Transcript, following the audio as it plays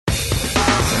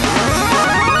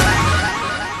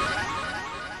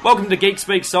Welcome to Geek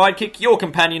Speak Sidekick, your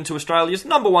companion to Australia's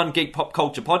 #1 geek pop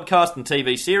culture podcast and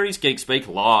TV series, Geek Speak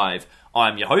Live.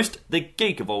 I'm your host, the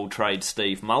geek of all trades,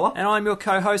 Steve Muller. And I'm your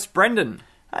co-host, Brendan.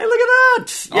 Hey, look at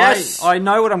that! Yes! I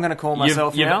know what I'm going to call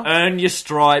myself you've now. You've earned your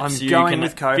stripes. I'm you going can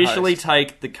with co-host. officially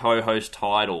take the co-host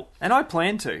title. And I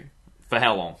plan to. For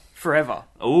how long? Forever.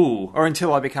 Ooh. Or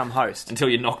until I become host. Until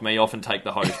you knock me off and take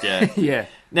the host, yeah. Yeah.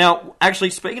 Now, actually,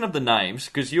 speaking of the names,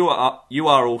 because you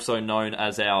are also known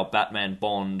as our Batman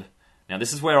Bond... Now,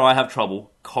 this is where I have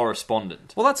trouble.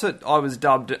 Correspondent. Well, that's what I was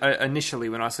dubbed initially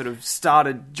when I sort of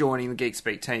started joining the Geek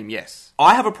Speak team, yes.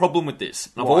 I have a problem with this.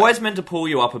 I've Why? always meant to pull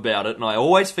you up about it, and I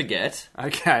always forget.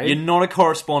 Okay. You're not a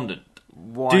correspondent.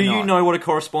 Why Do not? you know what a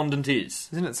correspondent is?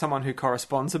 Isn't it someone who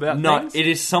corresponds about No, things? it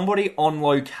is somebody on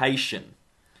location.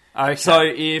 Okay. So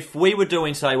if we were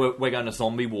doing, say, we're going to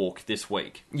Zombie Walk this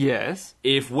week. Yes.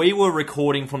 If we were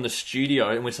recording from the studio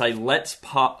and we say, let's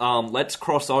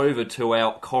cross over to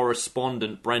our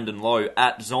correspondent, Brendan Lowe,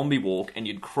 at Zombie Walk, and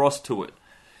you'd cross to it.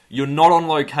 You're not on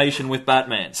location with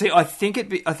Batman. See, I think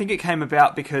it came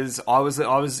about because I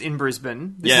was in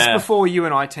Brisbane. This Yeah. is before you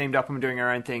and I teamed up and were doing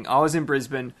our own thing. I was in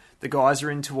Brisbane. The guys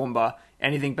are in Toowoomba.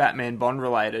 Anything Batman Bond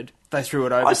related, they threw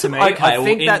it over to me. I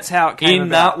think that's how it came in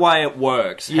about. that way, it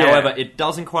works. Yeah. However, it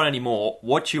doesn't quite anymore.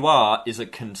 What you are is a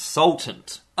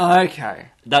consultant. Okay.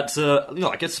 That's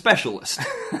like a specialist.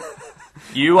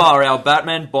 You are our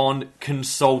Batman Bond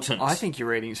consultant. I think you're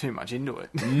reading too much into it.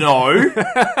 No.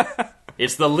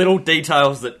 It's the little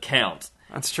details that count.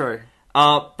 That's true.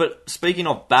 But speaking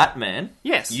of Batman,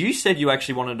 Yes. you said you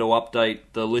actually wanted to update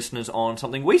the listeners on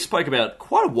something we spoke about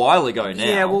quite a while ago now.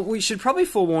 Yeah, well, we should probably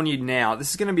forewarn you now. This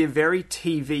is going to be a very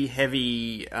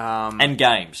TV-heavy... and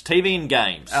games. TV and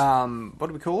games. what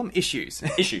do we call them? Issues.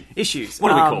 Issue. Issues. What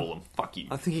do we call them? Fuck you.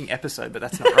 I'm thinking episode, but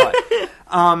that's not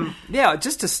right. Yeah,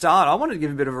 just to start, I wanted to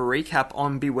give a bit of a recap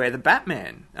on Beware the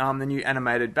Batman, the new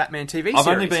animated Batman TV series. I've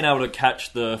only been able to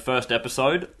catch the first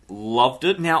episode. Loved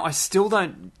it. Now, I still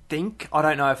don't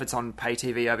know if it's on pay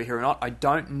TV over here or not. I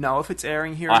don't know if it's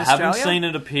airing here in I Australia. haven't seen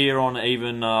it appear on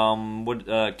even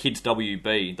Kids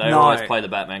WB. They No. always play the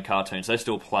Batman cartoons. They're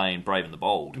still playing Brave and the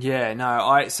Bold. Yeah,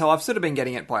 no. So I've sort of been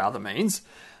getting it by other means.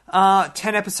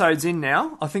 10 episodes in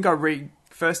now. I think I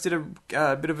first did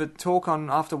a bit of a talk on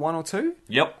after 1 or 2.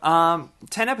 Yep.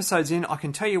 10 episodes in, I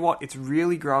can tell you what, it's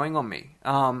really growing on me.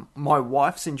 My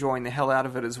wife's enjoying the hell out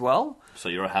of it as well. So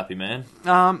you're a happy man?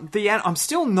 I'm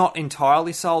still not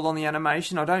entirely sold on the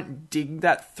animation. I don't dig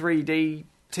that 3D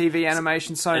TV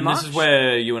animation so And much. this is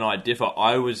where you and I differ.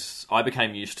 I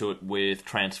became used to it with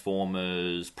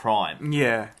Transformers Prime.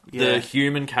 Yeah. The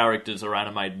human characters are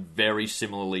animated very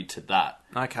similarly to that.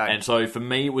 Okay. And so for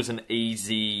me, it was an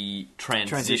easy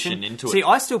transition into See, it.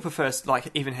 I still prefer, like,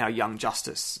 even how Young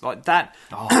Justice, like that.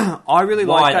 I really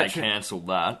Why like they that. cancelled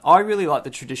that? I really like the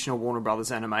traditional Warner Brothers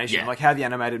animation, Yeah. like how the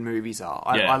animated movies are.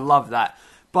 Yeah. I love that.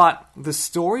 But the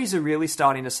stories are really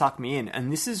starting to suck me in,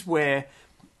 and this is where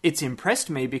it's impressed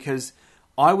me because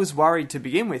I was worried to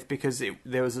begin with because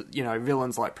there was,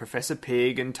 villains like Professor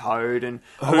Pig and Toad and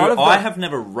a lot of I have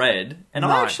never read, and I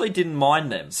No. actually didn't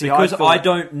mind them See, because I thought- I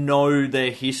don't know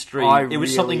their history. It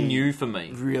was something really- new for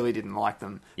me. really didn't like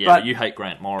them. Yeah, but but you hate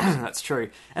Grant Morrison. that's true.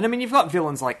 And I mean, you've got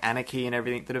villains like Anarchy and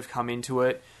everything that have come into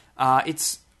it.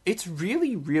 It's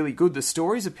really, really good. The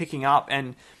stories are picking up,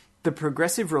 and the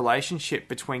progressive relationship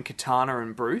between Katana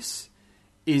and Bruce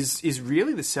is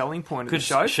really the selling point of the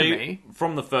show for me.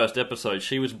 From the first episode,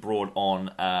 she was brought on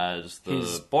as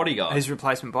the bodyguard. His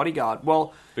replacement bodyguard.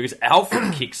 Well, Because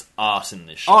Alfred kicks ass in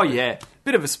this show. oh yeah,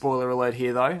 bit of a spoiler alert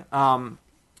here though.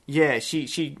 Yeah,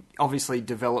 she obviously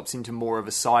develops into more of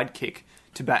a sidekick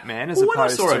to Batman as Well, when I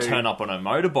opposed saw her to turn up on a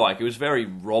motorbike, it was very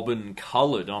Robin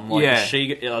coloured. I'm like, Yeah.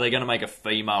 are they going to make a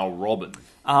female Robin?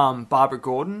 Barbara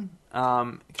Gordon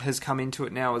has come into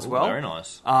it now as well. Very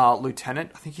nice.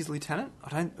 Lieutenant, I think he's lieutenant.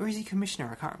 Or is he commissioner?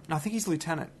 I can't. No, I think he's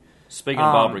lieutenant. Speaking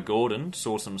of Barbara Gordon,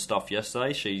 saw some stuff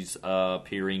yesterday. She's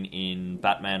appearing in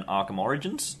Batman Arkham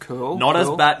Origins. Cool, Not as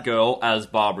cool. Batgirl, as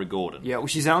Barbara Gordon. Yeah, well,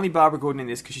 she's only Barbara Gordon in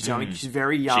this because she's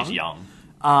very young. She's young.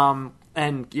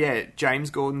 And yeah, James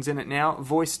Gordon's in it now,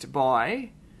 voiced by.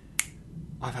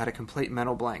 I've had a complete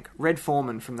mental blank. Red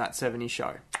Foreman from That 70s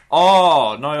Show.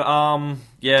 Oh, no,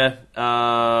 yeah,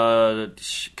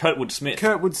 Kurtwood Smith.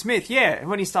 Kurtwood Smith, yeah.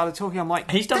 When he started talking, I'm like,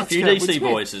 He's done a "That's few Kurtwood DC Smith."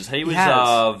 voices. He was has.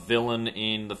 a villain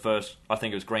in the first, I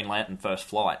think it was Green Lantern First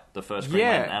Flight, the first Green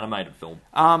Yeah. Lantern animated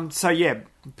film. So yeah,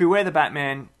 Beware the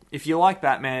Batman. If you like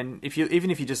Batman,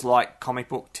 even if you just like comic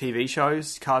book TV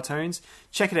shows, cartoons,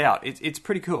 check it out. It's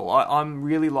pretty cool. I'm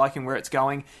really liking where it's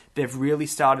going. They've really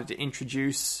started to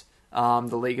introduce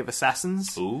the League of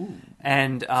Assassins. Ooh.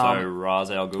 And So Ra's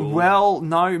al Ghul. well,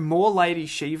 no, more Lady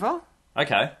Shiva.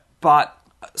 Okay. But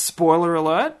spoiler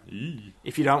alert: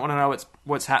 if you don't want to know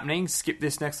what's happening, skip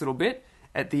this next little bit.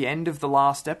 At the end of the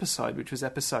last episode, which was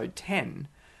episode 10,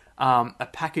 a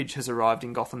package has arrived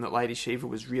in Gotham that Lady Shiva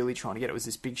was really trying to get. It was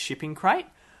this big shipping crate.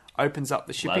 Opens up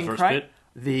the shipping Lazarus crate. Pit.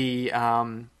 The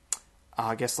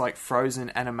I guess like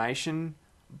frozen animation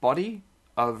body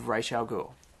of Ra's al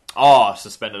Ghul. Oh,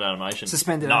 suspended animation.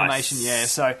 Suspended Nice. animation, yeah.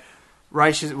 So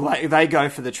they go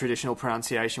for the traditional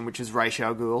pronunciation, which is Ra's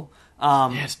al Ghul.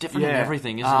 Yeah, it's different in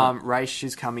everything, isn't it? Ra's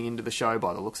is coming into the show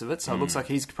by the looks of it, so it looks like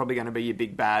he's probably going to be your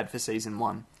big bad for season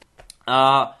 1.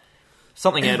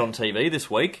 Something aired on TV this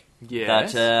week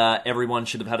Yes. that everyone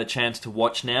should have had a chance to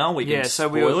watch now. We can Yeah, so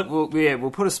spoil it.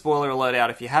 we'll put a spoiler alert out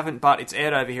if you haven't, but it's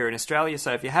aired over here in Australia,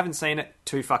 so if you haven't seen it,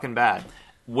 too fucking bad.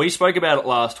 We spoke about it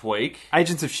last week.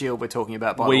 Agents of S.H.I.E.L.D. we're talking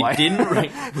about, by the We way.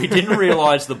 didn't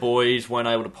realise the boys weren't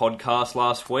able to podcast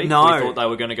last week. No. We thought they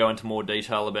were going to go into more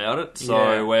detail about it, so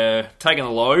Yeah. we're taking the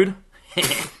load.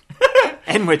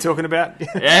 And we're talking about...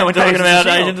 Yeah, we're talking Agents of about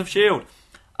S.H.I.E.L.D. Agents of S.H.I.E.L.D.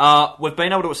 We've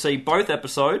been able to see both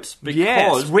episodes because...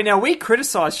 Yes. We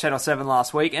criticised Channel 7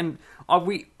 last week, and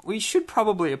we should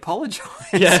probably apologise.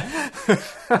 Yeah.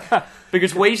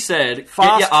 Because we said,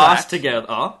 Fast get your ass track.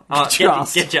 together. Get your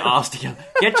ass. Get your ass together.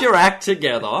 Get your act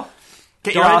together.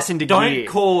 Get your ass into Don't gear.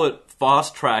 call it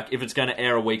fast track if it's going to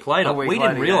air a week later. A week we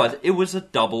didn't later, realise yeah. it was a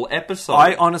double episode.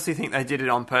 I honestly think they did it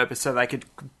on purpose so they could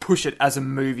push it as a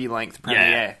movie-length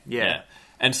premiere. Yeah.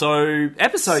 And so...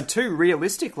 Episode 2,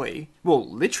 realistically, well,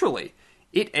 literally,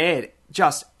 it aired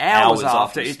just hours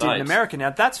after the it did in States. America.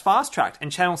 Now, that's fast-tracked.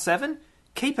 And Channel 7,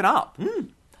 keep it up.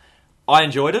 I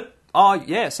enjoyed it. Oh,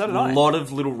 yeah, so did A I. lot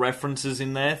of little references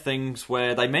in there, things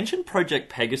where they mentioned Project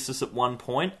Pegasus at one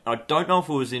point. I don't know if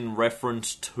it was in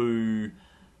reference to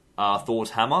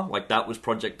Thor's hammer, like that was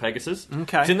Project Pegasus.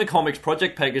 Okay. It's in the comics,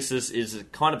 Project Pegasus is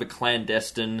kind of a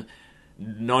clandestine,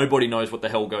 nobody knows what the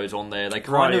hell goes on there. They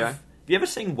kind Rightio. of... Have you ever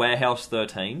seen Warehouse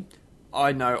 13?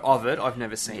 I know of it. I've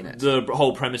never seen it. The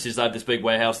whole premise is they have this big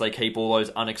warehouse, they keep all those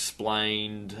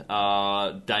unexplained,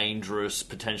 dangerous,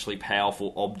 potentially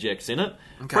powerful objects in it.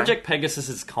 Okay. Project Pegasus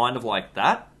is kind of like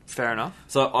that. Fair enough.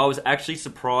 So I was actually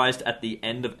surprised at the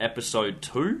end of episode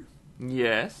 2,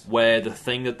 Yes. where the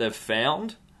thing that they've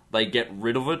found, they get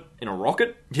rid of it in a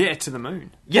rocket. Yeah, to the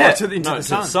moon. Yeah, Oh, into the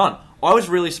sun. I was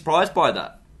really surprised by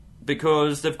that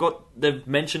because they've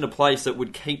mentioned a place that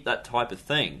would keep that type of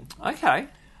thing. Okay.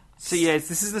 So, yeah,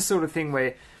 this is the sort of thing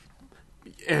where,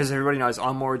 as everybody knows,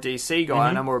 I'm more a DC guy.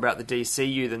 I know more about the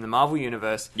DCU than the Marvel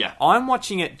Universe. Yeah. I'm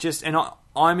watching it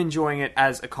I'm enjoying it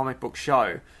as a comic book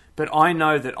show, but I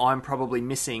know that I'm probably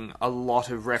missing a lot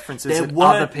of references that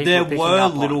other people are picking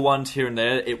up on. little ones here and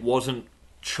there. It wasn't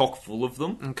chock full of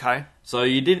them, Okay. so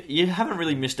you haven't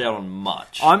really missed out on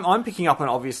much. I'm picking up on,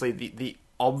 obviously, the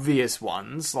obvious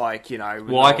ones, like, you know...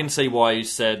 Well, I can see why you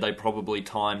said they probably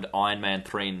timed Iron Man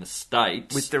 3 in the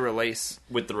States with the release.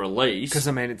 with the release. Because,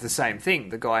 I mean, it's the same thing.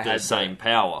 The guy the had... same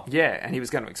power. Yeah, and he was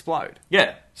going to explode.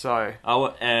 Yeah. So,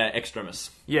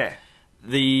 Extremis. yeah.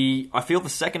 I feel the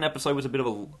second episode was a bit of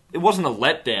a... It wasn't a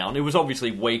letdown. It was obviously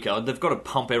weaker. They've got to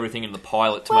pump everything in the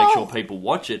pilot to make sure people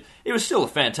watch it. It was still a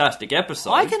fantastic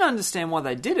episode. I can understand why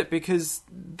they did it, because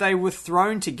they were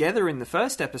thrown together in the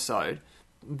first episode.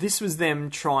 This was them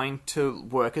trying to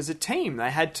work as a team. They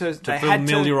had to... to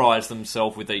familiarise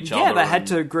themselves with each other. Yeah, they had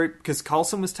to group... Because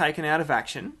Coulson was taken out of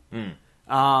action. You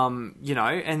know,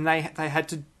 and they had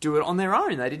to do it on their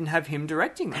own. They didn't have him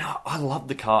directing them. I love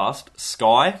the cast.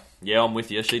 Sky, yeah, I'm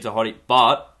with you. She's a hottie.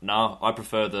 But, no, I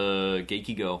prefer the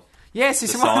geeky girl. Yeah, see,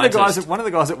 The so one of scientist. the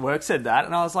guys at work said that,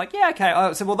 and I was like, yeah, okay.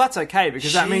 I said, well, that's okay,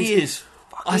 because that means... She is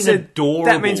fucking I said, adorable.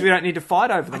 that means we don't need to fight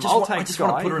over them. I I'll take just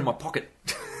want Sky. to put her in my pocket.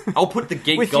 I'll put the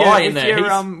geek with guy your, in there.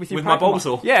 with He's, your with my Pokemon.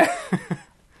 Bulbasaur. Yeah.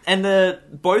 And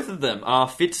both of them are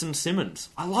Fitz and Simmons.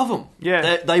 I love them.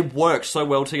 Yeah. They work so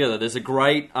well together. There's a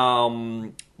great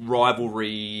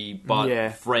rivalry, but Yeah.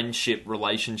 friendship,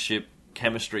 relationship,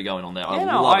 chemistry going on there. I Yeah,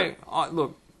 no, love it. I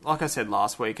look, like I said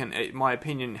last week, and my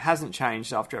opinion hasn't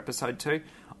changed after episode 2.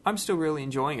 I'm still really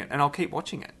enjoying it, and I'll keep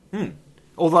watching it.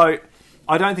 Although,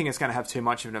 I don't think it's going to have too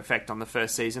much of an effect on the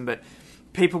first season, but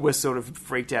people were sort of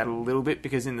freaked out a little bit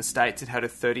because in the States it had a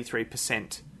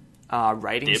 33%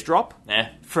 ratings Dip. drop Yeah.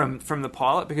 from the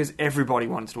pilot, because everybody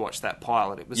wanted to watch that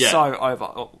pilot. It was Yeah. so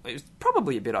it was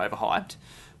probably a bit overhyped,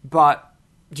 but,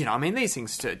 you know, I mean, these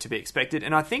things to be expected.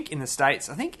 And I think in the States,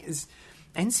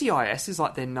 NCIS is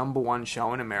like their number one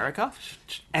show in America,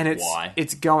 and Why?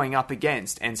 it's going up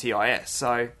against NCIS.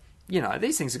 So, you know,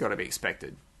 these things have got to be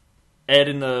expected.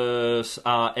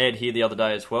 aired here the other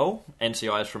day as well.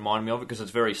 NCIS reminded me of it because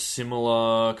it's very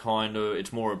similar kind of.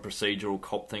 It's more a procedural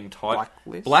cop thing type.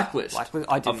 Blacklist. I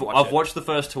didn't watch it. I've watched the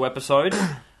first 2 episodes.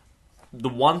 The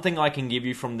one thing I can give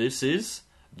you from this is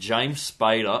James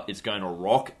Spader is going to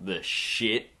rock the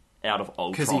shit out of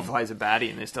Ultron. Because he plays a baddie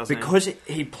in this, doesn't he? Because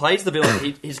he plays the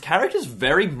villain. His character's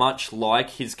very much like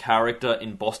his character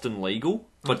in Boston Legal,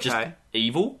 but just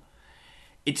evil.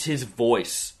 It's his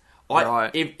voice.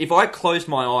 Right. If I closed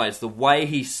my eyes, the way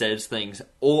he says things,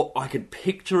 or I could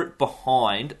picture it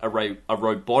behind a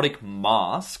robotic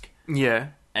mask. Yeah.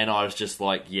 And I was just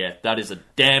like, yeah, that is a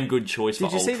damn good choice for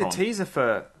Ultron. Did you see the teaser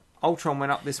for Ultron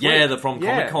went up this week? Yeah, from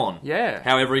Comic-Con. Yeah.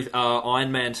 How every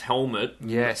Iron Man's helmet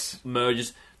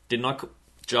merges. Didn't I...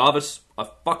 Jarvis, I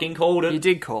fucking called it. You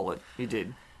did call it. You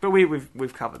did. But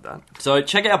we've covered that. So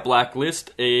check out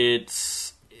Blacklist.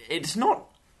 It's not...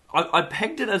 I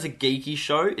pegged it as a geeky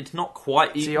show. It's not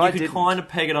quite... You could kind of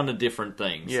peg it under different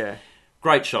things. Yeah.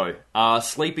 Great show.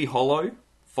 Sleepy Hollow,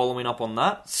 following up on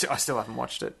that. I still haven't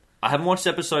watched it. I haven't watched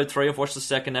episode 3. I've watched the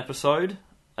second episode.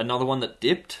 Another one that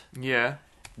dipped. Yeah.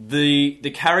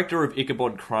 The character of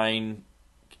Ichabod Crane,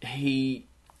 he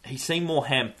seemed more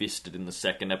ham-fisted in the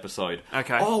second episode.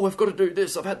 Okay. Oh, we've got to do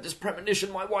this. I've had this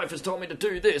premonition. My wife has told me to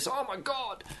do this. Oh, my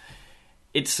God.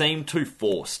 It seemed too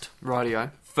forced.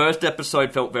 Rightio. First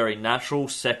episode felt very natural.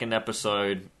 Second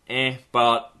episode,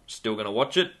 but still going to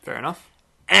watch it. Fair enough.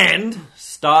 And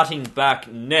starting back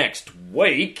next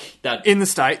week... In the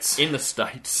States.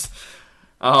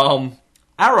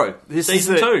 Arrow,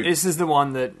 season 2. This is the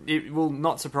one that... It will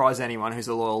not surprise anyone who's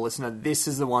a loyal listener. This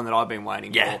is the one that I've been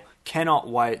waiting for. Cannot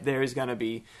wait. There is going to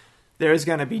be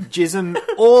jism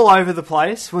all over the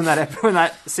place when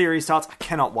that series starts. I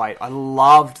cannot wait. I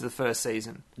loved the first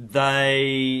season.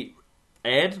 They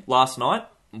aired last night.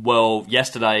 Well,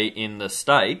 yesterday in the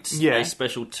States. Yeah. A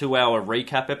special 2-hour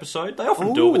recap episode. They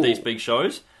often do it with these big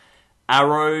shows.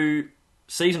 Arrow,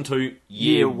 season 2,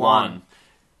 year 1.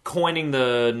 Coining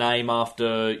the name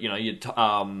after,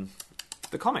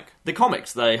 the comic. The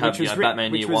comics. They have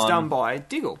Batman Year 1. Which was done by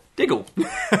Diggle.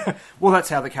 Well, that's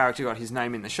how the character got his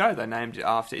name in the show. They named it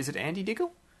after... Is it Andy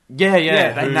Diggle?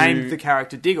 Yeah. They named the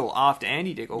character Diggle after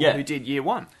Andy Diggle, who did Year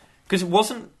 1. Because it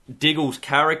wasn't Diggle's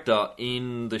character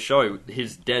in the show,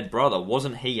 his dead brother.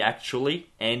 Wasn't he actually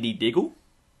Andy Diggle?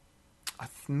 I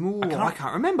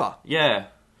can't remember. Yeah.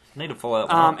 Need to follow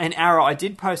that one up. And Arrow, I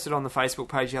did post it on the Facebook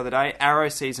page the other day. Arrow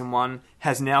Season 1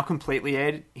 has now completely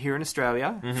aired here in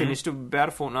Australia. Mm-hmm. Finished about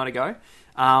a fortnight ago.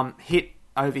 Hit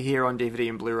over here on DVD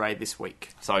and Blu-ray this week.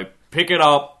 So pick it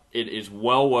up. It is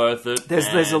well worth it.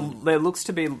 There looks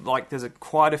to be there's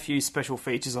quite a few special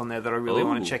features on there that I really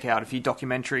want to check out. A few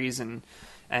documentaries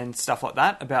and stuff like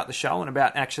that about the show and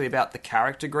about the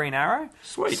character Green Arrow.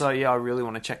 Sweet. So yeah, I really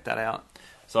want to check that out.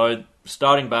 So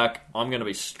starting back, I'm going to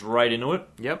be straight into it.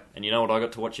 Yep. And you know what I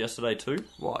got to watch yesterday too?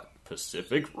 What?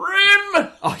 Pacific Rim.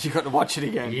 Oh, you got to watch it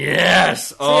again.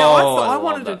 Yes. I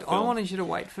wanted you to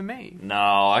wait for me. No,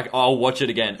 I'll watch it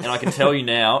again, and I can tell you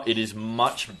now, it is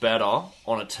much better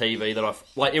on a TV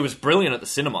that it was brilliant at the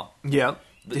cinema. Yeah.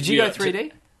 Did you go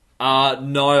 3D?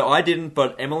 No, I didn't,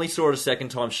 but Emily saw it a second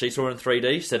time. She saw it in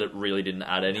 3D, said it really didn't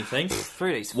add anything.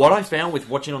 3D's what I found with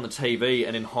watching on the TV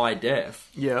and in high def,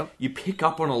 yeah, you pick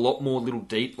up on a lot more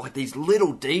these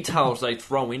little details they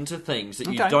throw into things that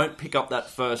you don't pick up that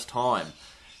first time.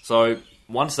 So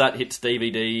once that hits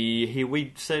DVD, here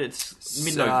we said it's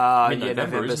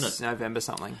mid-November, isn't it? November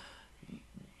something.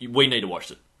 We need to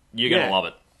watch it. You're going to love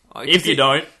it. If you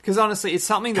don't... Because honestly, it's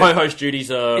something that... Co-host duties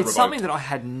are It's something that I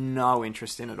had no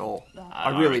interest in at all.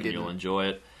 I really didn't. You'll enjoy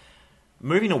it.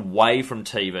 Moving away from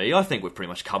TV, I think we've pretty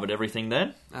much covered everything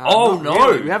then. No!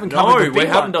 Really. We haven't covered the big one. We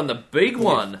haven't done the big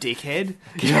one. Dickhead.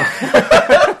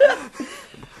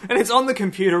 And it's on the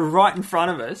computer right in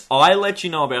front of us. I let you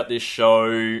know about this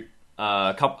show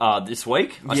this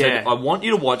week. I said, I want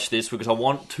you to watch this because I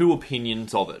want 2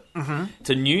 opinions of it. Mm-hmm. It's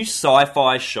a new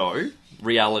sci-fi show...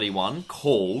 reality one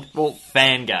called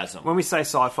Fangasm. When we say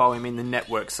sci-fi, we mean the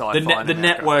network sci-fi. The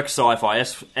network sci-fi,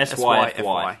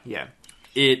 SYFY. Yeah.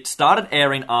 It started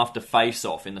airing after Face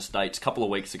Off in the States a couple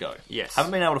of weeks ago. Yes.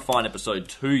 Haven't been able to find episode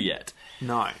 2 yet.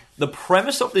 No. The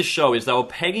premise of this show is they were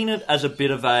pegging it as a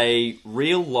bit of a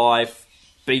real-life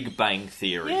Big Bang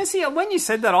Theory. Yeah, see, when you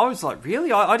said that, I was like,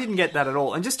 really? I didn't get that at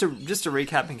all. And just to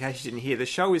recap, in case you didn't hear, the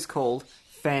show is called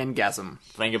Fangasm.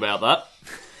 Think about that.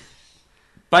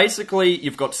 Basically,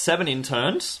 you've got 7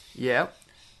 interns. Yeah.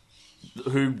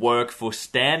 Who work for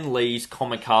Stan Lee's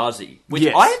Comikaze, which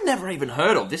I had never even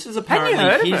heard of. This is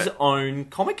apparently his own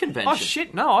comic convention. Oh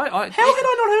shit! No, how had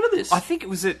I not heard of this? I think it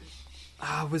was at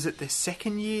was it their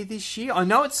second year this year? I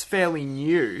know it's fairly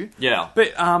new. Yeah.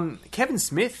 But Kevin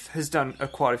Smith has done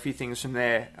quite a few things from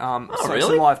there. Really?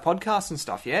 Some live podcasts and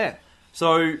stuff, yeah.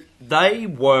 So they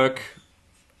work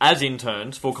as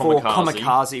interns for Kamikaze.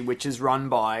 Kamikaze, which is run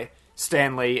by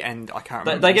Stan Lee and I can't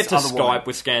remember. They get to this other Skype woman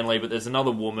with Stan Lee, but there's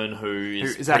another woman who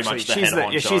is is pretty actually much the head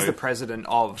honcho. she's the president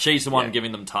of. She's the one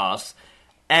giving them tasks,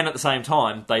 and at the same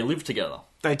time, they live together.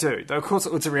 They do. Of course,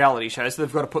 it's a reality show, so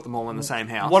they've got to put them all in the same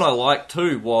house. What I like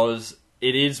too was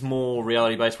it is more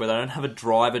reality based, where they don't have a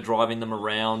driver driving them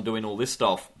around doing all this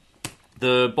stuff.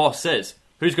 The boss says,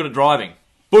 "Who's good at driving?"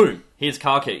 Boom! Here's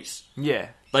car keys. Yeah.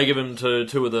 They give them to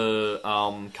two of the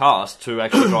cast to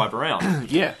actually drive around.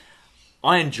 Yeah.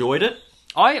 I enjoyed it.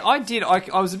 I did.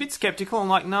 I was a bit sceptical. I'm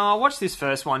like, no, I'll watch this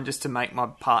first one just to make my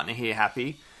partner here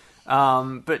happy.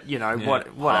 But, you know,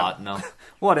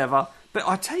 whatever. But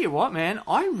I tell you what, man,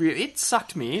 it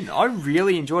sucked me in. I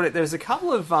really enjoyed it. There's a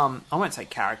couple of, I won't say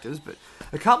characters, but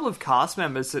a couple of cast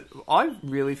members that I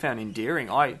really found endearing.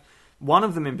 One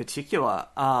of them in particular,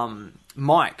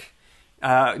 Mike.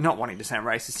 Not wanting to sound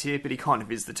racist here, but he kind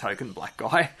of is the token black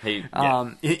guy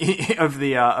of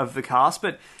the cast.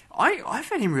 But I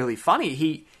found him really funny.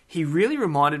 He really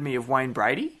reminded me of Wayne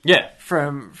Brady. Yeah.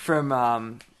 From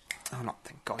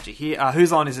thank God you're here.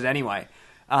 Whose line is it anyway?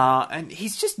 And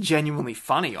he's just genuinely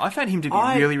funny. I found him to be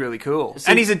really, really cool.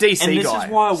 And he's a DC guy. And this is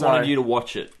why I wanted you to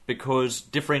watch it, because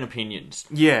differing opinions.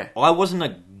 Yeah. I wasn't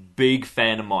a big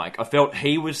fan of Mike. I felt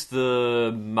he was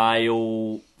the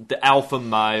alpha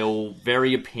male,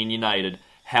 very opinionated.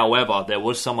 However, there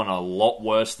was someone a lot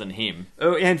worse than him.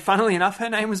 Oh, and funnily enough, her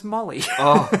name was Molly.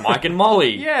 Mike and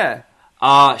Molly. Yeah.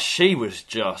 She was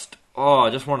just... I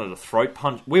just wanted a throat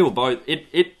punch. We were both...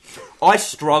 I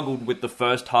struggled with the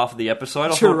first half of the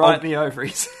episode. To right in the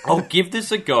ovaries. I'll give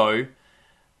this a go.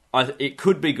 It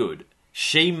could be good.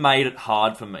 She made it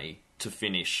hard for me to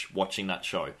finish watching that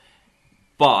show.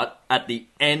 But at the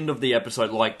end of the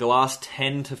episode, like the last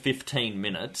 10 to 15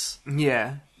 minutes...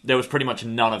 Yeah. There was pretty much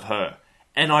none of her.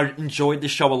 And I enjoyed the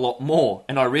show a lot more.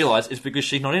 And I realised it's because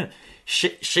she's not in it.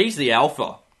 She's the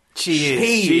alpha.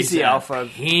 She's the alpha.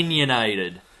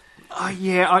 Opinionated.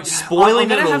 Yeah. Spoiling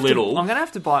it a little. I'm going to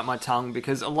have to bite my tongue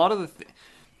because a lot of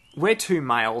we're two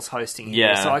males hosting here.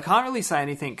 Yeah. So I can't really say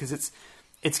anything because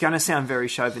it's going to sound very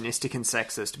chauvinistic and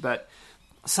sexist. But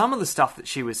some of the stuff that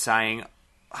she was saying...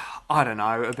 I don't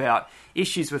know, about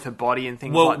issues with her body and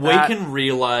things like that. Well, we can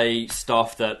relay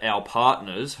stuff that our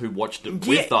partners who watched it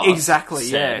with us exactly,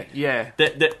 said. Yeah.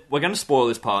 We're going to spoil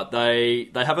this part. They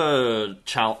have a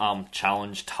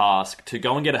challenge task to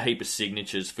go and get a heap of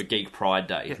signatures for Geek Pride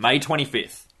Day, May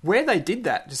 25th. Where they did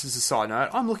that, just as a side note,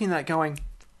 I'm looking at that going...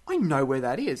 I know where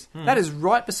that is. That is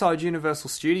right beside Universal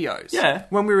Studios. Yeah.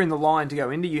 When we were in the line to go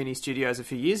into Uni Studios a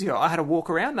few years ago, I had to walk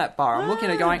around that bar. I'm looking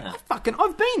at it going,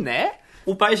 I've been there.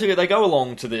 Well, basically, they go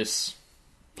along to this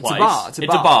place. It's a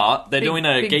bar. They're doing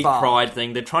a Geek bar. Pride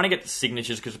thing. They're trying to get the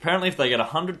signatures, because apparently if they get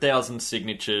 100,000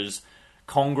 signatures,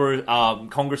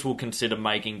 Congress will consider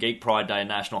making Geek Pride Day a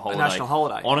national holiday. A national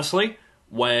holiday. Honestly,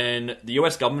 when the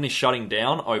US government is shutting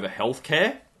down over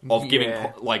healthcare, of giving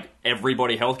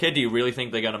everybody healthcare, do you really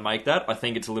think they're going to make that? I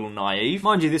think it's a little naive.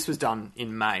 Mind you, this was done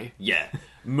in May. Yeah.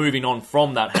 Moving on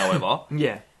from that, however...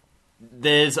 Yeah.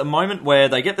 There's a moment where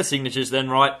they get the signatures, then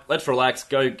let's relax,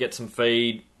 go get some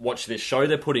feed, watch this show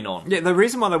they're putting on. Yeah, the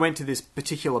reason why they went to this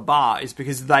particular bar is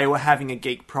because they were having a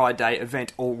Geek Pride Day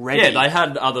event already. Yeah, they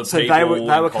had other people. So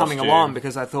they were coming along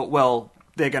because they thought, well,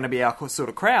 they're going to be our sort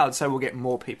of crowd, so we'll get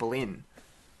more people in.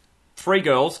 3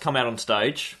 girls come out on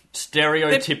stage,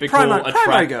 stereotypical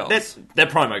promo girls. They're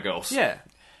promo girls. Yeah.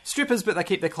 Strippers, but they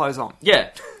keep their clothes on. Yeah.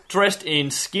 Dressed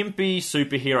in skimpy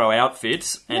superhero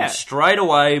outfits, and straight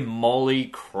away Molly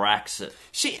cracks it.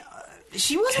 She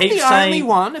wasn't the only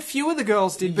one. A few of the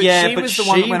girls did, but she was the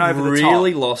one that went over the top. She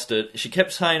really lost it. She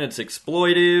kept saying it's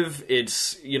exploitive,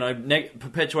 it's,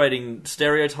 perpetuating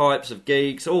stereotypes of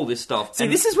geeks, all this stuff. See,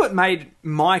 this is what made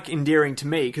Mike endearing to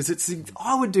me, because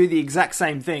I would do the exact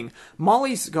same thing.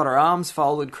 Molly's got her arms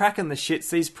folded, cracking the shits,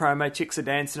 these promo chicks are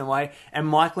dancing away, and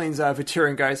Mike leans over to her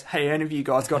and goes, "Hey, any of you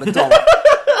guys got $1?"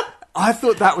 I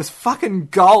thought that was fucking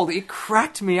gold. It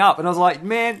cracked me up. And I was like,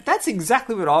 man, that's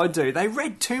exactly what I would do. They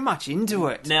read too much into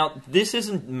it. Now, this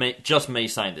isn't just me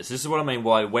saying this. This is what I mean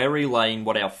by we're relaying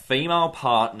what our female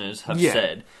partners have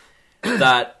said.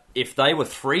 That if they were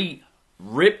 3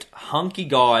 ripped, hunky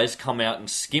guys come out in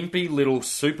skimpy little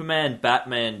Superman,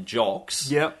 Batman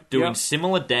jocks doing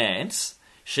similar dance,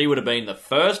 she would have been the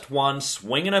first one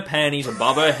swinging her panties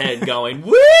above her head going,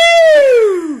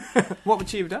 woo! What would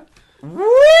she have done?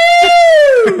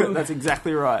 Woo! That's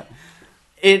exactly right.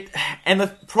 And the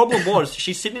problem was,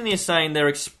 she's sitting there saying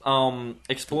they're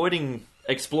exploitative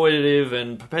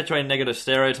and perpetuating negative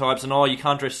stereotypes, and you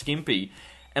can't dress skimpy.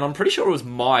 And I'm pretty sure it was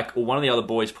Mike or one of the other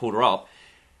boys pulled her up.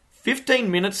 15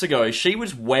 minutes ago, she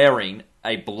was wearing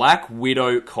a Black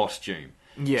Widow costume.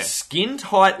 Yeah.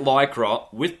 Skin-tight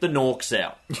lycra with the norks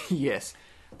out. Yes.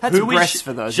 That's breasts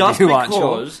for those just of you who aren't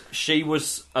sure. because she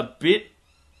was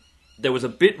there was a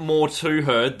bit more to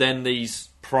her than these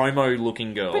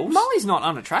promo-looking girls. But Molly's not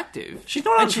unattractive. She's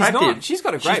not unattractive. She's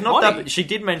got a great body. She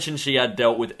did mention she had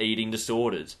dealt with eating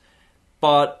disorders.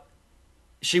 But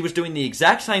she was doing the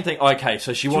exact same thing. Okay,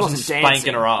 so she wasn't spanking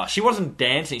dancing. her ass. She wasn't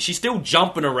dancing. She's still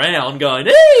jumping around going,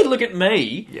 hey, look at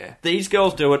me. Yeah. These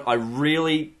girls do it. I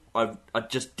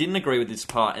just didn't agree with this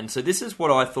part. And so this is what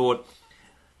I thought.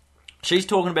 She's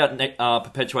talking about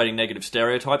perpetuating negative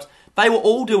stereotypes. They were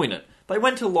all doing it. They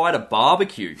went to light a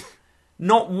barbecue.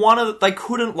 Not one of they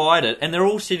couldn't light it, and they're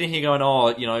all sitting here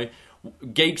going,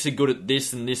 geeks are good at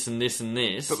this and this and this and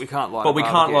this. But we can't light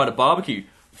can't light a barbecue.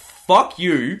 Fuck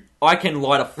you, I can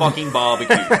light a fucking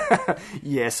barbecue.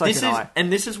 Yes, can I.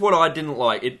 And this is what I didn't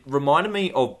like. It reminded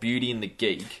me of Beauty and the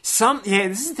Geek. This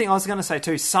is the thing I was going to say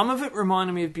too. Some of it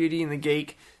reminded me of Beauty and the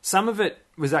Geek. Some of it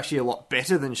was actually a lot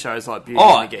better than shows like Beauty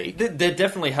and the Geek. They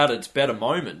definitely had its better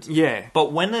moments. Yeah.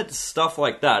 But when it's stuff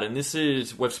like that, and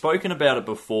we've spoken about it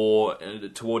before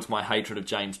towards my hatred of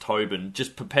James Tobin,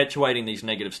 just perpetuating these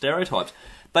negative stereotypes,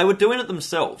 they were doing it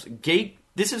themselves.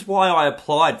 This is why I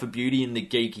applied for Beauty and the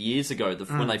Geek years ago,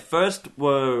 when they first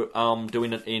were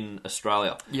doing it in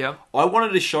Australia. Yeah. I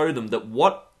wanted to show them that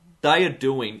what they are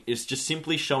doing is just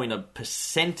simply showing a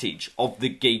percentage of the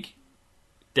geek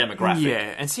demographic.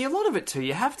 Yeah, and see, a lot of it too,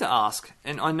 you have to ask,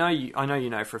 and I know you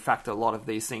know for a fact that a lot of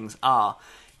these things are,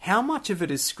 how much of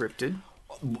it is scripted,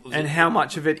 and how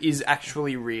much of it is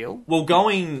actually real? Well,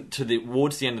 going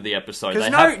towards the end of the episode,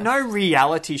 because no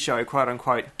reality show, quote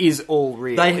unquote, is all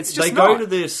real. They go to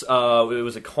this. It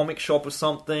was a comic shop or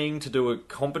something to do a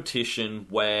competition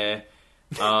where.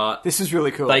 This is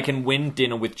really cool. They can win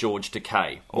dinner with George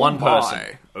Takei. One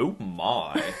person. Oh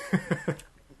my.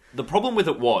 The problem with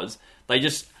it was, they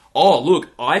just, look,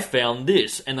 I found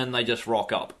this, and then they just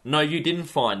rock up. No, you didn't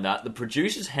find that. The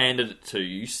producers handed it to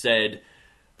you, said,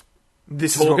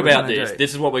 talk about this.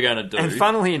 This is what we're going to do. And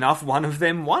funnily enough, one of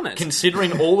them won it.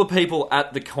 Considering all the people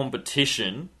at the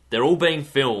competition, they're all being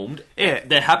filmed. Yeah.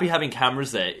 They're happy having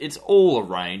cameras there. It's all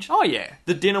arranged. Oh, yeah.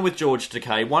 The dinner with George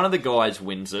Takei, one of the guys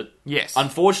wins it. Yes.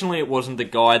 Unfortunately, it wasn't the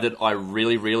guy that I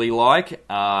really, really like.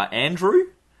 Andrew?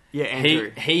 Yeah,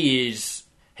 Andrew.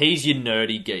 He's your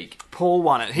nerdy geek. Paul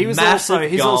won it. He's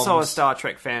also a Star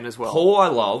Trek fan as well. Paul I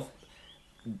love.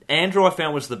 Andrew I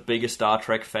found was the biggest Star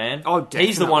Trek fan. Oh, definitely.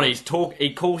 He's the one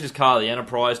he calls his car the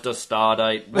Enterprise, does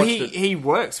Stardate. Well, he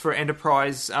works for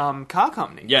Enterprise car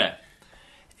company. Yeah.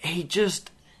 He's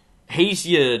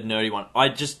your nerdy one.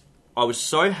 I was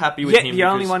so happy with him. The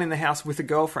only one in the house with a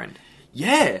girlfriend.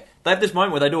 Yeah. They have this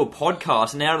moment where they do a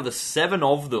podcast, and out of the 7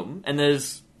 of them, and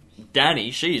there's Danny,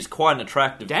 she is quite an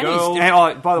attractive girl.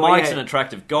 By the way, Mike's an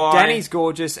attractive guy. Danny's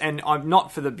gorgeous, and I'm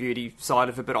not for the beauty side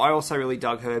of it, but I also really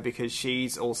dug her because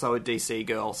she's also a DC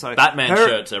girl. So Batman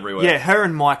shirts everywhere. Yeah, her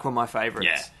and Mike were my favourites.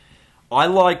 Yeah. I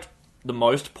liked the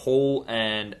most Paul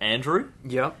and Andrew.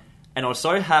 Yep. And I was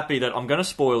so happy that, I'm going to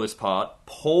spoil this part,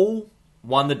 Paul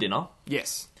won the dinner.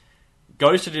 Yes.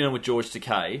 Goes to dinner with George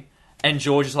Takei. And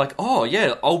George is like, oh,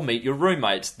 yeah, I'll meet your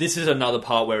roommates. This is another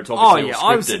part where it's obviously all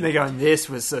scripted. I was sitting there going, this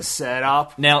was a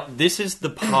setup. Now, this is the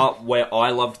part where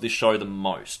I loved this show the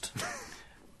most.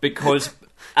 Because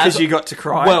you got to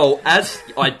cry? Well, as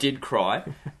I did cry,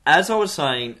 as I was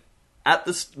saying, at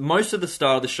most of the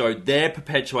start of the show, they're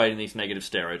perpetuating these negative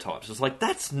stereotypes. It's like,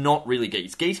 that's not really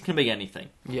geeks. Geeks can be anything.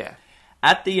 Yeah.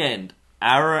 At the end,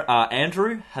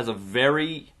 Andrew has a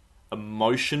very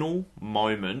emotional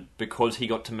moment because he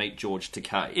got to meet George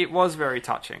Takei. It was very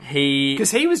touching.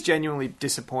 Because he was genuinely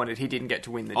disappointed he didn't get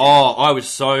to win the dinner. Oh, I was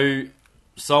so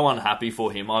unhappy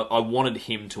for him. I wanted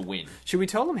him to win. Should we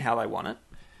tell them how they won it?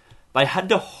 They had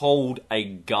to hold a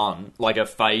gun, like a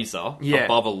phaser,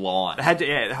 above a line. They had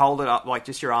to hold it up, like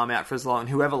just your arm out for as long, and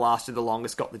whoever lasted the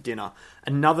longest got the dinner.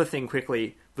 Another thing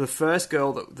quickly, the first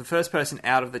person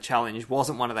out of the challenge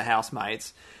wasn't one of the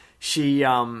housemates. She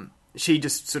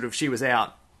was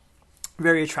out.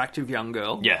 Very attractive young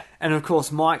girl. Yeah. And of course,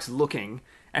 Mike's looking,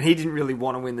 and he didn't really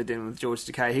want to win the dinner with George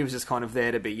Takei. He was just kind of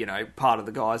there to be, part of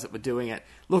the guys that were doing it.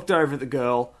 Looked over at the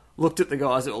girl, looked at the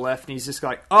guys that were left, and he's just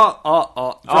like, dropped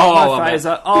my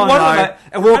phaser, no.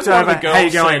 And walked over, how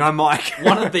you going? I'm Mike.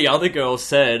 One of the other girls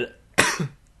said,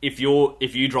 if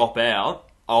you drop out,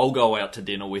 I'll go out to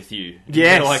dinner with you.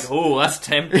 Yes. They're like, oh, that's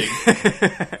tempting.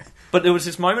 But there was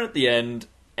this moment at the end.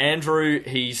 Andrew,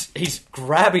 he's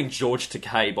grabbing George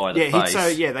Takei by the face.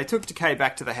 They took Takei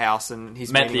back to the house and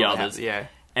he's met the others.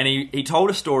 And he told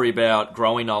a story about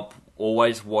growing up,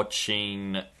 always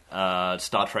watching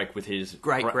Star Trek with his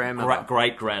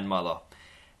great-grandmother.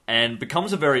 And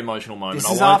becomes a very emotional moment.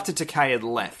 This is after Takei had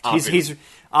left.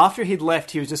 After he'd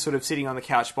left, he was just sort of sitting on the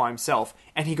couch by himself,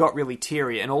 and he got really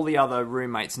teary, and all the other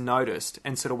roommates noticed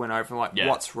and sort of went over and like,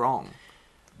 what's wrong?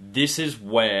 This is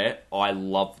where I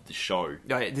loved the show.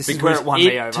 This is where it won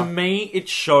me over. To me, it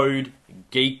showed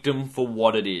geekdom for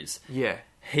what it is. Yeah.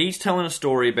 He's telling a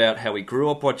story about how he grew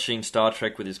up watching Star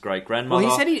Trek with his great-grandmother.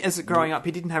 Well, he said as growing up,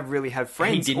 he didn't really have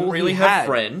friends. He didn't really have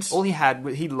friends. All he had,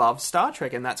 he loved Star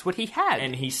Trek, and that's what he had.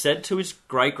 And he said to his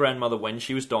great-grandmother when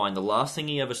she was dying, the last thing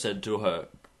he ever said to her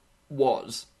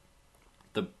was,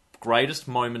 the greatest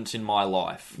moments in my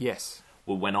life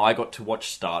were when I got to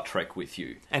watch Star Trek with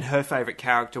you. And her favourite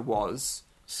character was...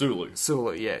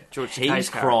 Sulu, yeah. George He's Takei's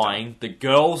crying, the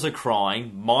girls are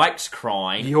crying, Mike's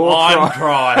crying, I'm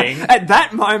crying. At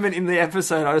that moment in the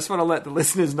episode, I just want to let the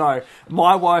listeners know,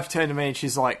 my wife turned to me and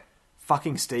she's like,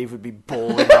 fucking Steve would be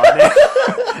bawling right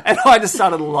now. And I just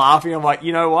started laughing. I'm like,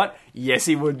 you know what? Yes,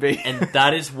 he would be. And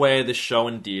that is where the show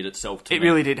endeared itself to me. It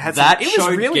really did. It was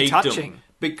really touching.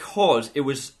 Because it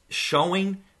was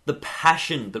showing the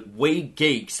passion that we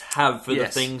geeks have for the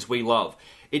things we love.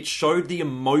 It showed the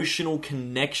emotional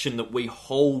connection that we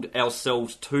hold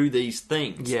ourselves to these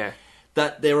things. Yeah.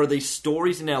 That there are these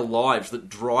stories in our lives that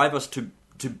drive us to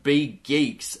be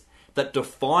geeks, that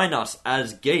define us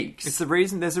as geeks. There's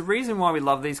a reason why we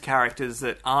love these characters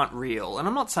that aren't real. And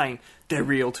I'm not saying they're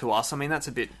real to us. I mean, that's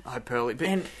a bit hyperbole.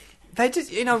 But they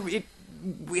just,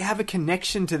 we have a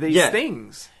connection to these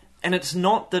things. And it's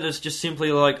not that it's just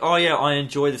simply like, oh yeah, I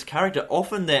enjoy this character.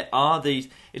 Often there are these...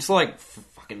 It's like...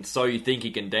 And So You Think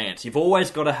You Can Dance. You've always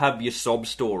got to have your sob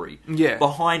story. Yeah.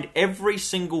 Behind every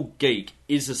single geek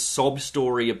is a sob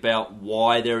story about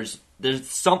why there's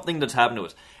something that's happened to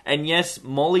us. And yes,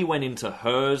 Molly went into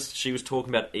hers. She was talking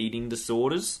about eating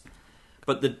disorders.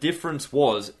 But the difference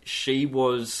was she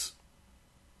was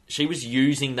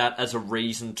using that as a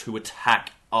reason to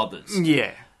attack others.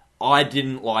 Yeah. I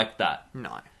didn't like that.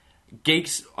 No.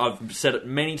 Geeks, I've said it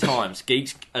many times,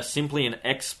 geeks are simply an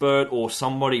expert or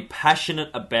somebody passionate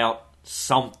about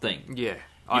something. Yeah,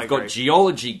 You've got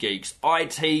geology geeks,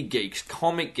 IT geeks,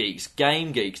 comic geeks,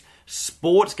 game geeks,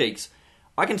 sports geeks.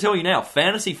 I can tell you now,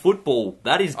 fantasy football,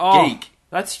 that is geek.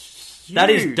 That's huge. That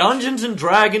is Dungeons and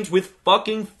Dragons with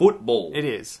fucking football. It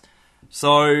is.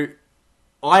 So,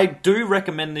 I do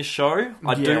recommend this show.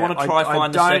 I do want to try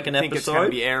find the second episode. I don't think it's going to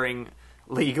be airing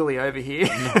legally over here.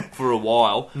 For a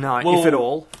while. No, if at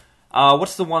all.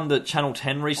 What's the one that Channel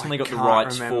 10 recently got the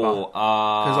rights for?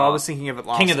 Because I was thinking of it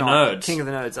last night. King of the Nerds. King of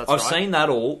the Nerds, that's right. I've seen that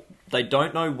all. They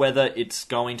don't know whether it's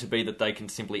going to be that they can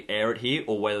simply air it here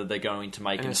or whether they're going to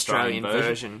make an Australian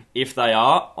version. If they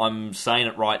are, I'm saying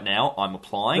it right now, I'm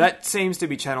applying. That seems to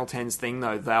be Channel 10's thing,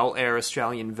 though. They'll air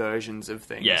Australian versions of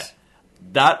things. Yeah.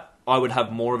 That... I would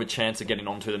have more of a chance of getting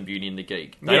onto than Beauty and the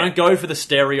Geek. They don't go for the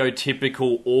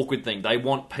stereotypical awkward thing. They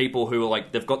want people who are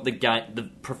like, they've got the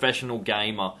professional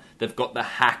gamer, they've got the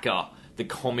hacker, the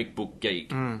comic book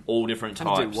geek, all different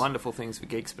types. And do wonderful things for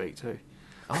Geek Speak too.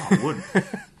 Oh, I would.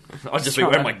 I'd just be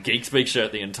wearing my Geek Speak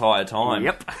shirt the entire time.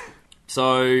 Yep.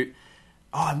 So,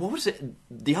 and what was it?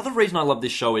 The other reason I love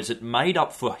this show is it made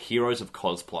up for Heroes of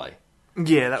Cosplay.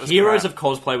 Yeah, that was Heroes of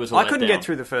Cosplay was a I couldn't get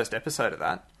through the first episode of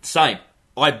that. Same.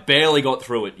 I barely got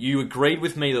through it. You agreed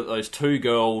with me that those two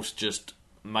girls just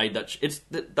made that...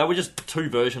 they were just two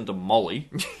versions of Molly.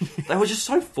 They were just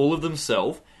so full of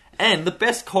themselves. And the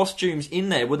best costumes in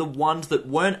there were the ones that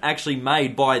weren't actually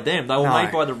made by them. They were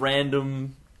made by the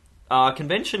random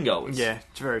convention goers. Yeah,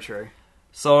 it's very true.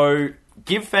 So,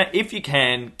 if you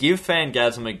can, give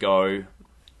Fangasm a go.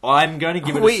 I'm going to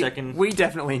give it a second... We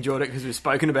definitely enjoyed it because we've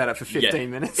spoken about it for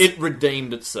 15 minutes. It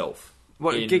redeemed itself.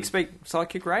 What, Geek Speak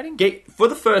Sidekick rating? For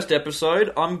the first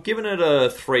episode, I'm giving it a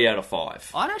 3 out of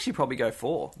 5. I'd actually probably go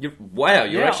 4.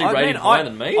 You're actually rating higher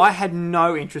than me? I had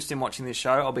no interest in watching this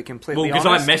show, I'll be completely honest.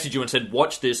 Because I messaged you and said,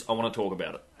 watch this, I want to talk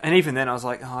about it. And even then I was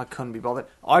like, I couldn't be bothered.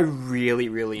 I really,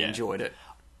 really enjoyed it.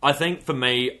 I think for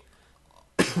me...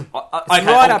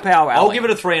 right up our alley. I'll give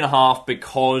it a 3.5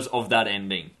 because of that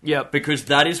ending. Yep. Because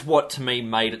that is what, to me,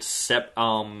 made it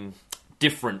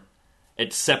different.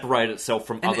 It separated itself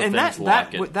from other things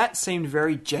like it. That seemed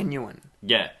very genuine.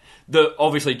 Yeah.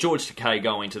 Obviously, George Takei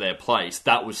going to their place,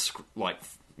 that was,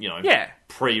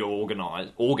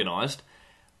 pre-organised.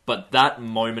 But that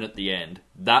moment at the end,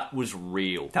 that was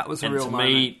real. That was a real moment.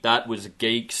 And to me, that was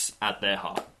geeks at their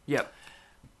heart. Yep.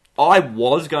 I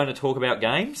was going to talk about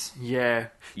games. Yeah.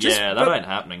 That ain't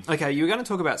happening. Okay, you were going to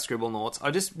talk about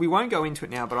Scribblenauts. We won't go into it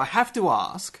now, but I have to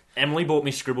ask. Emily bought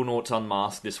me Scribblenauts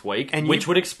Unmasked this week, And which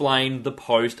would explain the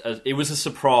post. As it was a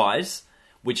surprise,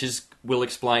 will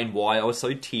explain why I was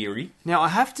so teary. Now, I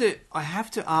have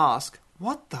to ask,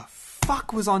 what the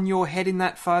fuck was on your head in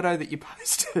that photo that you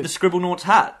posted? The Scribblenauts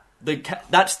hat.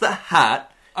 That's the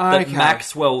hat that Okay.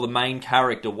 Maxwell, the main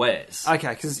character, wears. Okay,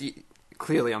 because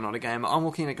clearly I'm not a gamer. I'm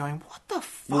looking at it going, what the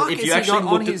fuck Well, if has you he actually got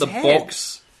on looked at his the head?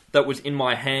 box that was in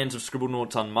my hands of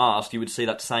Scribblenauts Unmasked, you would see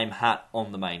that same hat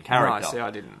on the main character. Right, see,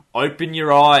 I didn't. Open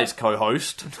your eyes,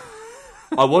 co-host.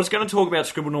 I was going to talk about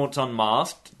Scribblenauts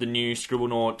Unmasked, the new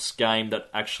Scribblenauts game that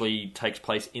actually takes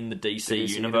place in the DC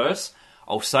universe.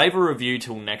 I'll save a review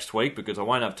till next week because I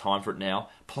won't have time for it now.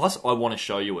 Plus, I want to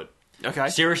show you it. Okay.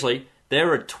 Seriously,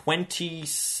 there are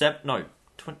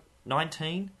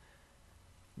 19?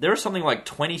 There are something like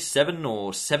 27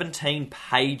 or 17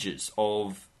 pages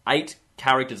of 8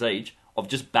 characters each of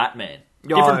just Batman.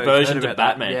 Different I've heard versions of about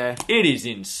that, Batman. yeah. It is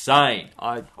insane.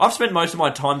 I've spent most of my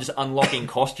time just unlocking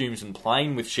costumes and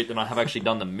playing with shit than I have actually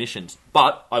done the missions.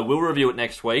 But I will review it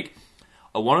next week.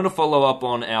 I wanted to follow up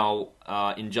on our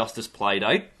Injustice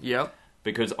Playdate. Yep.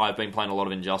 Because I've been playing a lot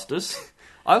of Injustice.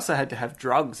 I also had to have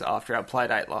drugs after our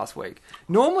playdate last week.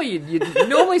 Normally,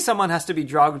 normally someone has to be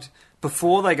drugged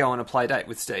before they go on a playdate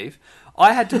with Steve.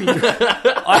 I had to be.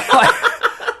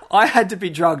 I had to be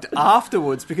drugged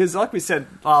afterwards because, like we said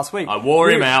last week, I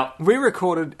wore him out. We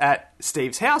recorded at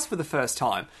Steve's house for the first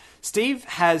time. Steve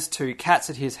has 2 cats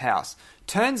at his house.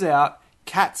 Turns out,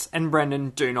 cats and Brendan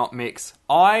do not mix.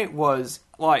 I was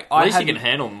like, At least you can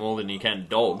handle them more than you can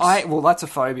dogs. well, that's a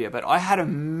phobia, but I had a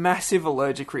massive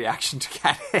allergic reaction to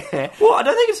cat hair. Well, I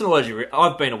don't think it's an allergic.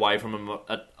 I've been away from them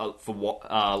for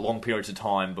long periods of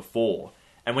time before.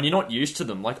 And when you're not used to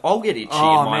them, like, I'll get itchy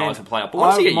and my eyes will play up. But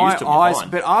once you get used to them, you're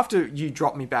fine. But after you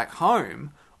dropped me back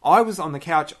home, I was on the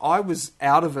couch. I was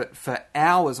out of it for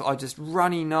hours. I just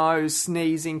runny nose,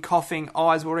 sneezing, coughing,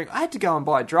 eyes watering. I had to go and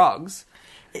buy drugs.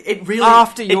 It really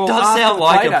does sound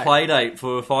like a play date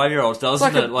for 5-year-olds,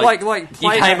 doesn't it? Like you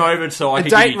came over so I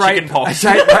could give you chicken pox.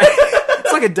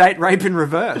 It's like a date rape in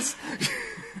reverse.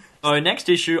 Oh, next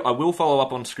issue, I will follow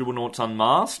up on Scribblenauts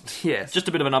Unmasked. Yes. Just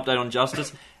a bit of an update on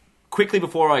Justice. Quickly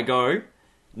before I go,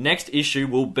 next issue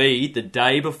will be the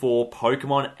day before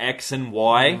Pokemon X and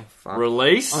Y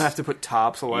release. I'm going to have to put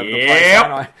tarps all over the place,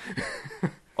 don't I?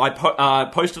 I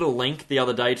posted a link the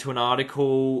other day to an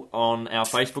article on our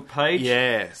Facebook page.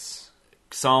 Yes.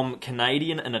 Some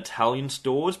Canadian and Italian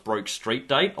stores broke street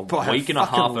date a By week and a half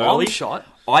fucking long early. shot.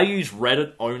 I use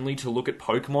Reddit only to look at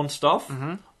Pokemon stuff.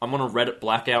 Mm-hmm. I'm on a Reddit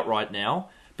blackout right now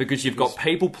because you've got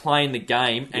people playing the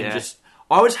game and just...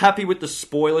 I was happy with the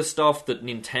spoiler stuff that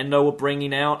Nintendo were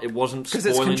bringing out. It wasn't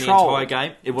spoiling the entire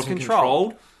game. It wasn't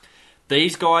controlled.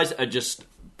 These guys are just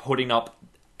putting up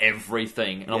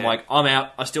everything. And I'm like, I'm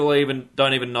out. I still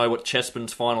don't even know what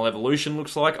Chespin's Final Evolution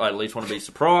looks like. I at least want to be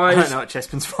surprised. I don't know what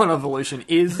Chespin's Final Evolution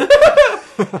is.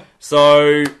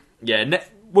 So, yeah,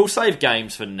 we'll save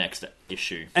games for next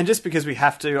issue. And just because we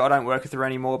have to, I don't work with her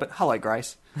anymore, but hello,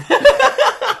 Grace.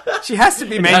 She has to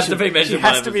be mentioned. Has to be mentioned. She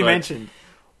has to be mentioned.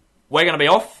 We're going to be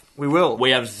off. We will.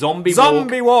 We have Zombie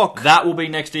Walk. That will be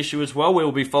next issue as well. We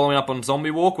will be following up on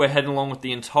Zombie Walk. We're heading along with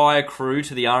the entire crew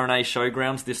to the RNA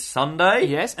Showgrounds this Sunday.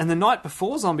 Yes, and the night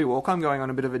before Zombie Walk, I'm going on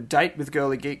a bit of a date with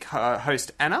Girly Geek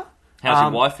host Anna. How's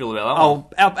your wife feel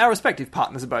about that one? Our respective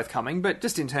partners are both coming, but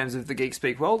just in terms of the Geek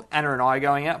Speak world, Anna and I are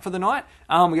going out for the night.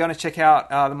 We're going to check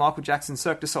out the Michael Jackson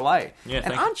Cirque du Soleil. Yeah,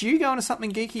 and aren't you going to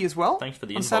something geeky as well? Thanks for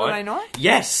the on invite. Saturday night?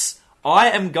 Yes!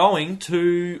 I am going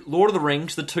to Lord of the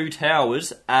Rings, The Two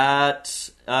Towers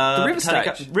at... the River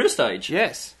Stage. River Stage.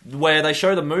 Yes. Where they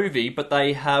show the movie, but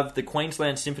they have the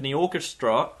Queensland Symphony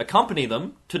Orchestra accompany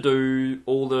them to do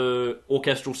all the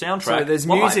orchestral soundtrack. So there's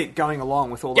live. music going along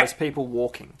with all those people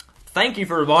walking. Thank you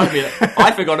for reminding me.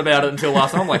 I forgot about it until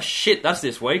last night. I'm like, shit, that's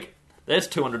this week. There's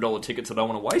 $200 tickets I don't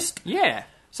want to waste. Yeah.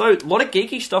 So, a lot of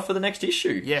geeky stuff for the next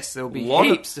issue. Yes, there'll be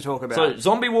heaps to talk about. So,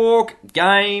 Zombie Walk,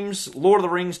 games, Lord of the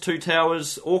Rings, Two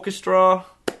Towers, Orchestra.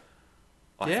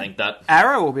 I think that...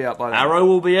 Arrow will be out by then. Arrow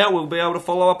will be out. We'll be able to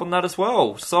follow up on that as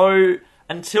well. So,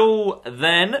 until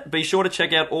then, be sure to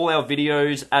check out all our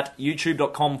videos at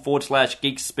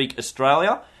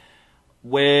youtube.com/GeekSpeakAustralia,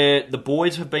 where the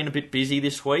boys have been a bit busy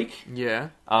this week. Yeah.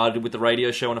 With the radio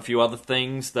show and a few other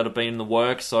things that have been in the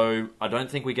works, so I don't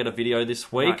think we get a video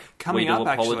this week. Right. Coming up,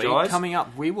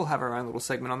 we will have our own little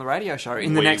segment on the radio show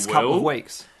in the next couple of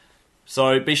weeks.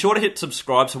 So be sure to hit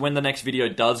subscribe, so when the next video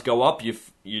does go up,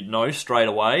 you know straight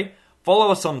away.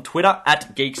 Follow us on Twitter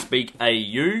at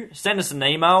GeekSpeakAU. Send us an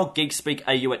email,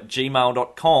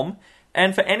 geekspeakau@gmail.com.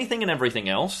 And for anything and everything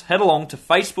else, head along to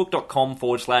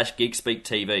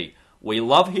facebook.com/GeekSpeakTV. We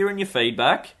love hearing your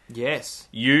feedback. Yes.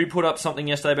 You put up something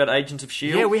yesterday about Agents of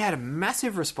S.H.I.E.L.D. Yeah, we had a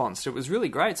massive response. It was really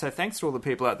great. So thanks to all the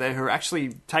people out there who are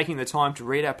actually taking the time to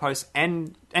read our posts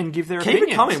and give their opinions.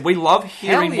 Keep it coming. We love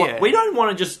hearing Hell yeah. what... We don't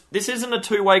want to just... This isn't a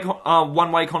two-way,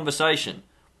 one-way conversation.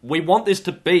 We want this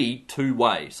to be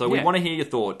two-way. So we want to hear your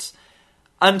thoughts.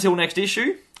 Until next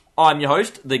issue, I'm your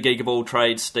host, the Geek of All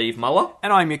Trades, Steve Muller.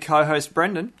 And I'm your co-host,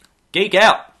 Brendan. Geek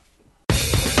out.